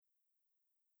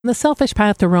The Selfish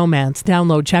Path to Romance.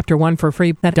 Download Chapter 1 for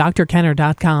free at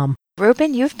drkenner.com.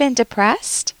 Ruben, you've been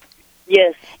depressed?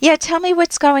 Yes. Yeah, tell me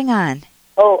what's going on.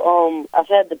 I've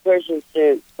had depression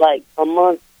since like a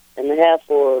month and a half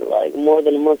or like more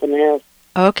than a month and a half.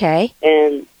 Okay.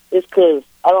 And it's because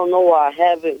I don't know why I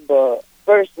have it, but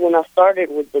first when I started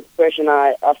with the depression,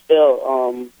 I felt,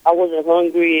 I wasn't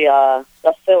hungry. I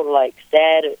felt like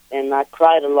sad and I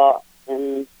cried a lot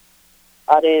and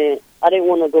I didn't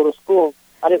want to go to school.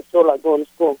 I didn't feel like going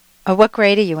to school. Oh, what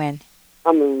grade are you in?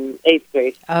 I'm in 8th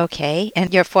grade. Okay.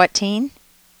 And you're 14?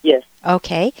 Yes.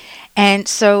 Okay. And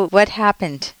so what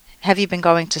happened? Have you been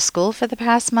going to school for the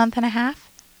past month and a half?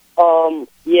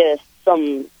 Yes.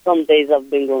 Some days I've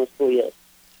been going to school, yes.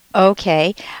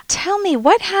 Okay. Tell me,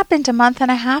 what happened a month and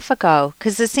a half ago?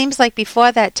 Because it seems like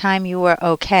before that time you were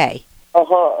okay.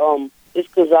 It's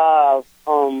because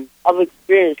I've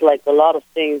experienced like a lot of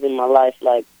things in my life.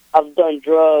 Like I've done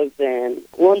drugs, and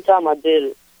one time I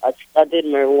did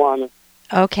marijuana.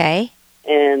 Okay.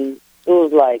 And it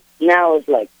was like, now it's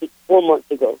like 4 months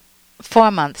ago.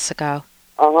 4 months ago.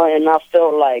 And I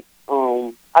felt like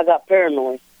I got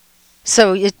paranoid.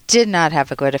 So it did not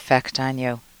have a good effect on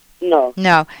you? No.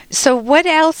 No. So what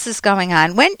else is going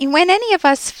on? When any of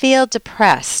us feel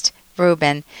depressed,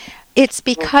 Ruben, it's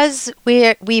because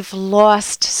we've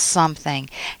lost something.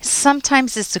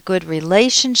 Sometimes it's a good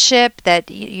relationship that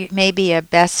maybe a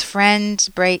best friend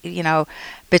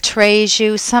betrays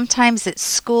you. Sometimes it's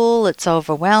school, it's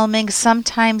overwhelming.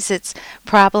 Sometimes it's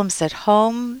problems at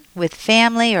home with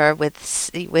family or with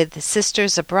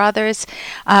sisters or brothers.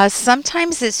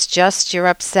 Sometimes it's just you're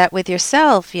upset with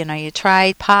yourself. You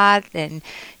tried pot and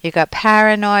you got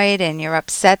paranoid and you're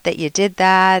upset that you did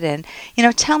that. And,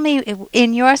 tell me,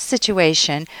 in your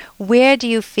situation, where do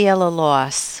you feel a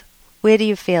loss? Where do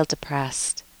you feel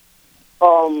depressed?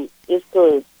 It's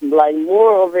because, like,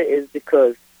 more of it is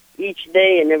because each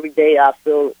day and every day I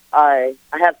feel I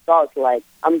have thoughts like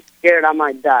I'm scared I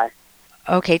might die.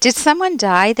 Okay. Did someone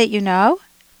die that you know?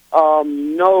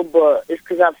 No, but it's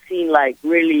because I've seen like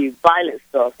really violent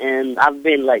stuff and I've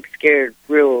been like scared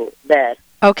real bad.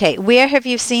 Okay. Where have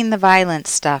you seen the violent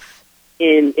stuff?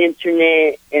 In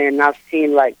internet, and I've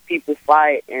seen like people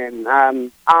fight, and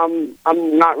I'm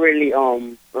not really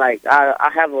like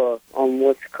I have a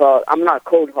what's it called? I'm not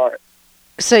cold heart.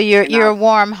 So you're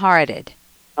warm-hearted.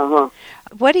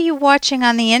 What are you watching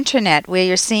on the internet where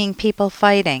you're seeing people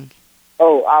fighting?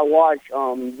 Oh, I watch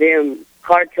them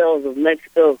cartels of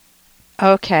Mexico.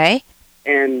 Okay.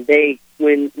 And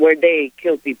where they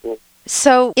kill people.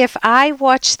 So if I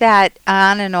watch that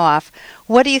on and off,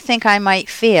 what do you think I might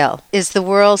feel? Is the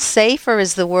world safe or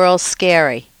is the world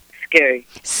scary? Scary.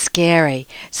 Scary.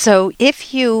 So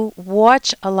if you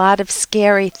watch a lot of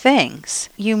scary things,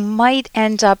 you might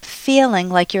end up feeling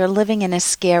like you're living in a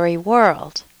scary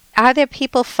world. Are there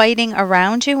people fighting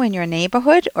around you in your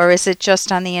neighborhood, or is it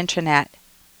just on the internet?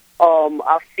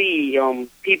 I see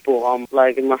people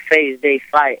like in my face, they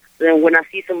fight. Then when I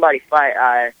see somebody fight,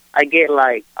 I get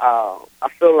like I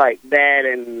feel like bad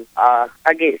and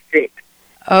I get sick.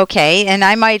 Okay, and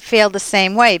I might feel the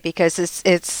same way because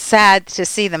it's sad to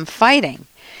see them fighting.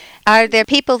 Are there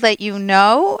people that you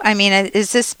know? I mean,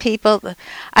 is this people,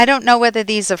 I don't know whether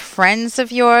these are friends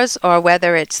of yours or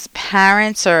whether it's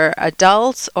parents or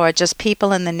adults or just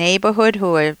people in the neighborhood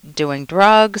who are doing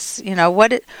drugs.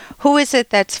 Who is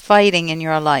it that's fighting in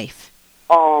your life?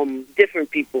 Different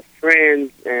people,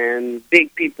 friends and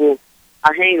big people.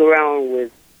 I hang around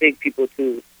with big people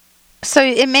too. So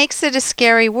it makes it a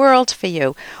scary world for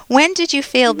you. When did you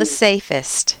feel the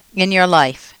safest in your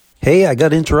life? Hey, I got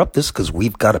to interrupt this because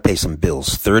we've got to pay some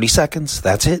bills. 30 seconds,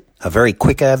 that's it. A very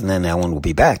quick ad, and then Ellen will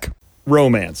be back.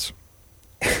 Romance.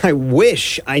 I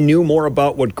wish I knew more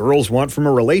about what girls want from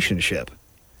a relationship.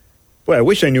 Boy, I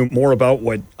wish I knew more about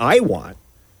what I want.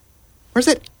 Where's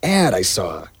that ad I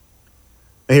saw?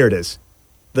 Here it is.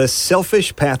 The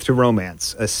Selfish Path to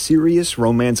Romance, a serious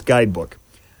romance guidebook.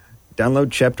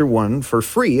 Download Chapter 1 for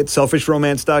free at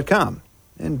selfishromance.com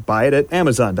and buy it at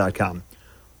amazon.com.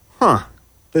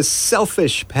 The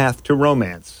Selfish Path to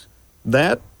Romance.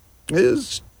 That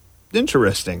is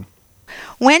interesting.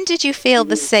 When did you feel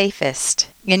the safest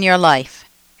in your life?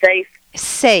 Safe?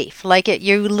 Safe, like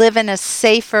you live in a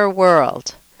safer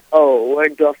world. Oh, where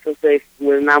do I feel safe?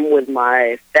 When I'm with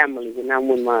my family, when I'm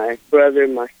with my brother,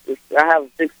 my sister. I have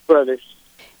 6 brothers.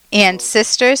 And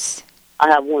sisters? I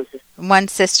have 1 sister. 1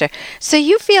 sister. So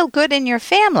you feel good in your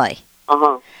family?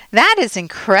 Uh-huh. That is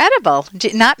incredible.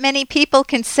 Not many people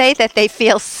can say that they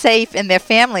feel safe in their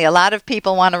family. A lot of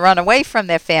people want to run away from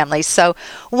their family. So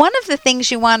one of the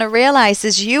things you want to realize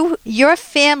is your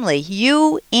family,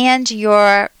 you and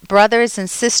your brothers and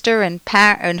sister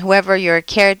and whoever you're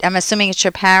cared. I'm assuming it's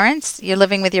your parents. You're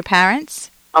living with your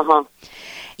parents? Uh-huh.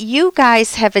 You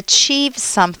guys have achieved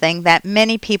something that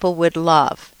many people would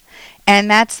love. And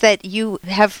that's that you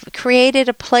have created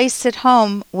a place at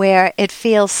home where it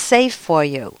feels safe for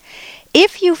you.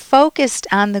 If you focused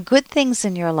on the good things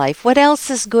in your life, what else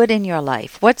is good in your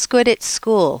life? What's good at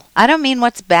school? I don't mean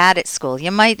what's bad at school.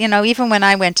 You might, even when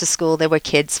I went to school, there were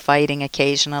kids fighting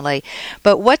occasionally.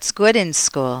 But what's good in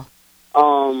school?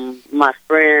 My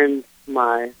friends,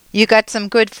 You got some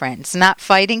good friends, not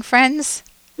fighting friends?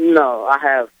 No, I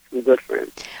have some good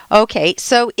friends. Okay,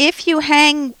 so if you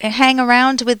hang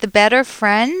around with the better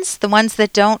friends, the ones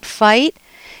that don't fight,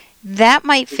 that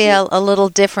might feel a little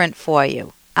different for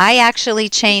you. I actually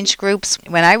changed groups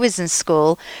when I was in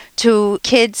school to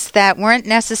kids that weren't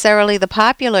necessarily the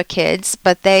popular kids,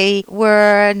 but they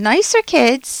were nicer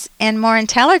kids and more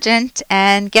intelligent,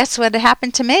 and guess what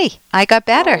happened to me? I got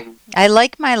better. I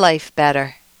like my life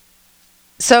better.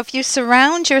 So if you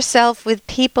surround yourself with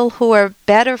people who are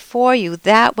better for you,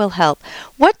 that will help.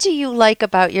 What do you like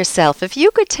about yourself? If you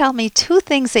could tell me 2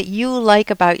 things that you like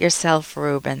about yourself,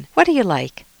 Ruben, what do you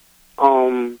like?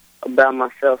 About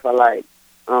myself, I like,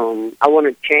 I want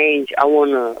to change. I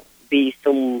want to be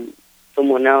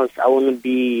someone else. I want to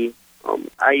be,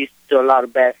 I used to do a lot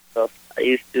of bad stuff. I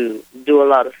used to do a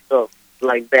lot of stuff,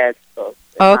 like bad stuff.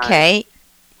 Okay.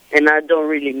 And I don't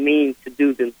really mean to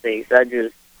do them things. I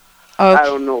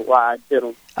don't know why I did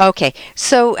them. Okay,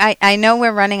 so I know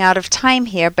we're running out of time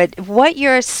here, but what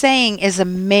you're saying is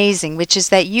amazing, which is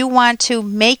that you want to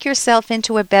make yourself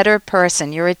into a better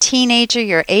person. You're a teenager,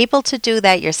 you're able to do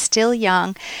that, you're still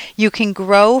young, you can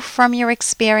grow from your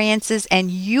experiences,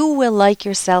 and you will like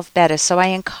yourself better. So I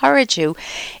encourage you,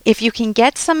 if you can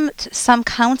get some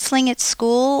counseling at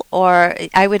school, or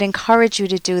I would encourage you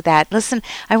to do that. Listen,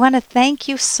 I want to thank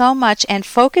you so much, and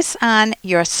focus on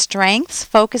your strengths,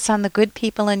 focus on the good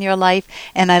people in your life,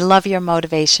 and I love your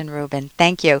motivation, Ruben.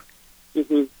 Thank you.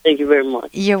 Mm-hmm. Thank you very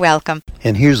much. You're welcome.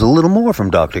 And here's a little more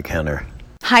from Dr. Kenner.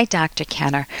 Hi, Dr.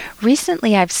 Kenner.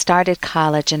 Recently I've started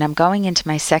college and I'm going into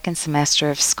my 2nd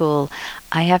semester of school.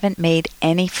 I haven't made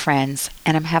any friends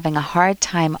and I'm having a hard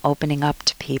time opening up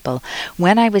to people.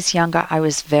 When I was younger, I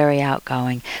was very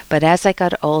outgoing, but as I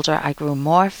got older, I grew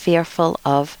more fearful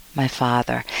of my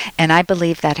father, and I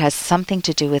believe that has something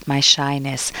to do with my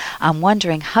shyness. I'm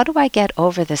wondering, how do I get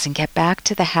over this and get back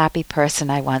to the happy person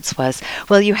I once was?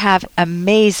 Well, you have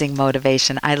amazing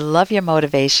motivation. I love your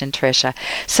motivation, Tricia.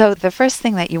 So the first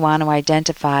thing that you want to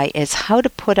identify is how to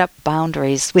put up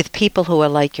boundaries with people who are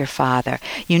like your father.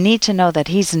 You need to know that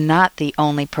he's not the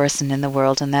only person in the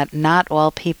world, and that not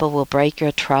all people will break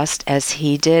your trust as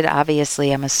he did.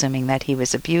 Obviously, I'm assuming that he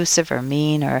was abusive or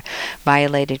mean or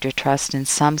violated your trust in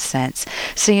some sense.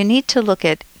 So you need to look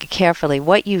at carefully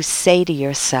what you say to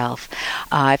yourself.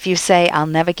 If you say, I'll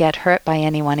never get hurt by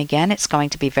anyone again, it's going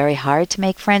to be very hard to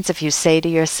make friends. If you say to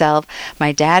yourself,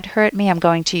 my dad hurt me, I'm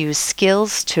going to use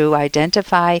skills to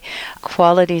identify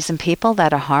qualities in people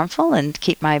that are harmful and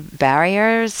keep my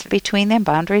barriers between them,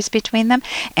 boundaries between them,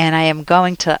 and I am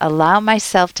going to allow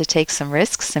myself to take some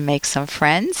risks and make some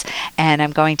friends, and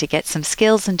I'm going to get some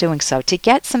skills in doing so. To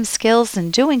get some skills in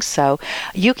doing so,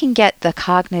 you can get the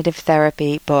cognitive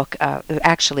therapy book,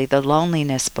 actually the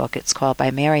loneliness book, it's called, by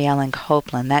Mary Ellen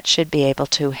Copeland. That should be able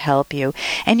to help you.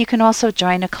 And you can also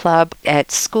join a club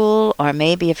at school, or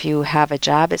maybe if you have a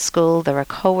job at school, there are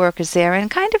coworkers there,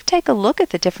 and kind of take a look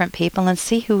at the different people and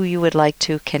see who you would like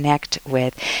to connect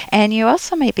with. And you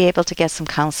also may be able to get some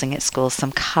counseling at school,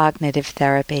 some cognitive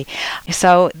therapy.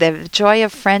 So the joy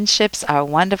of friendships are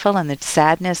wonderful, and the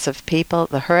sadness of people,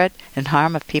 the hurt and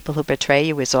harm of people who betray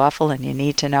you is awful, and you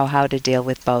need to know how to deal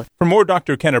with both. For more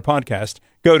Dr. Kenner podcast,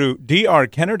 go to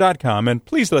drkenner.com and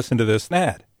please listen to this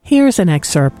ad. Here's an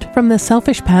excerpt from The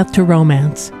Selfish Path to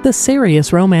Romance, the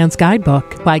Serious Romance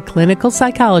Guidebook by clinical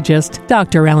psychologist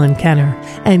Dr. Ellen Kenner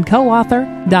and co-author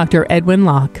Dr. Edwin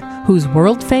Locke, who's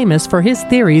world famous for his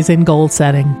theories in goal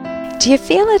setting. Do you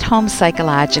feel at home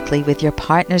psychologically with your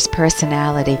partner's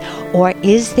personality, or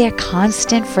is there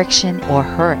constant friction or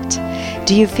hurt?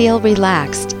 Do you feel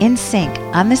relaxed, in sync,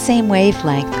 on the same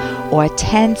wavelength, or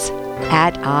tense,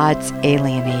 at odds,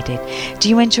 alienated? Do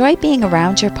you enjoy being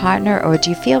around your partner, or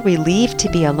do you feel relieved to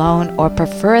be alone or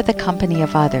prefer the company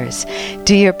of others?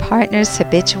 Do your partner's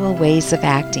habitual ways of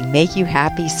acting make you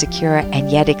happy, secure,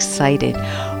 and yet excited,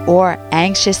 or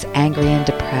anxious, angry, and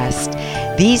depressed?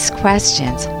 These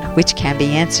questions which can be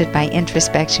answered by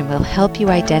introspection, will help you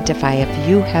identify if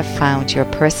you have found your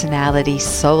personality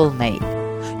soulmate.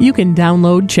 You can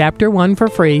download Chapter 1 for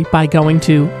free by going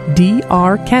to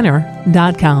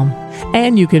drkenner.com.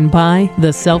 And you can buy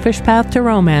The Selfish Path to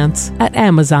Romance at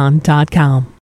Amazon.com.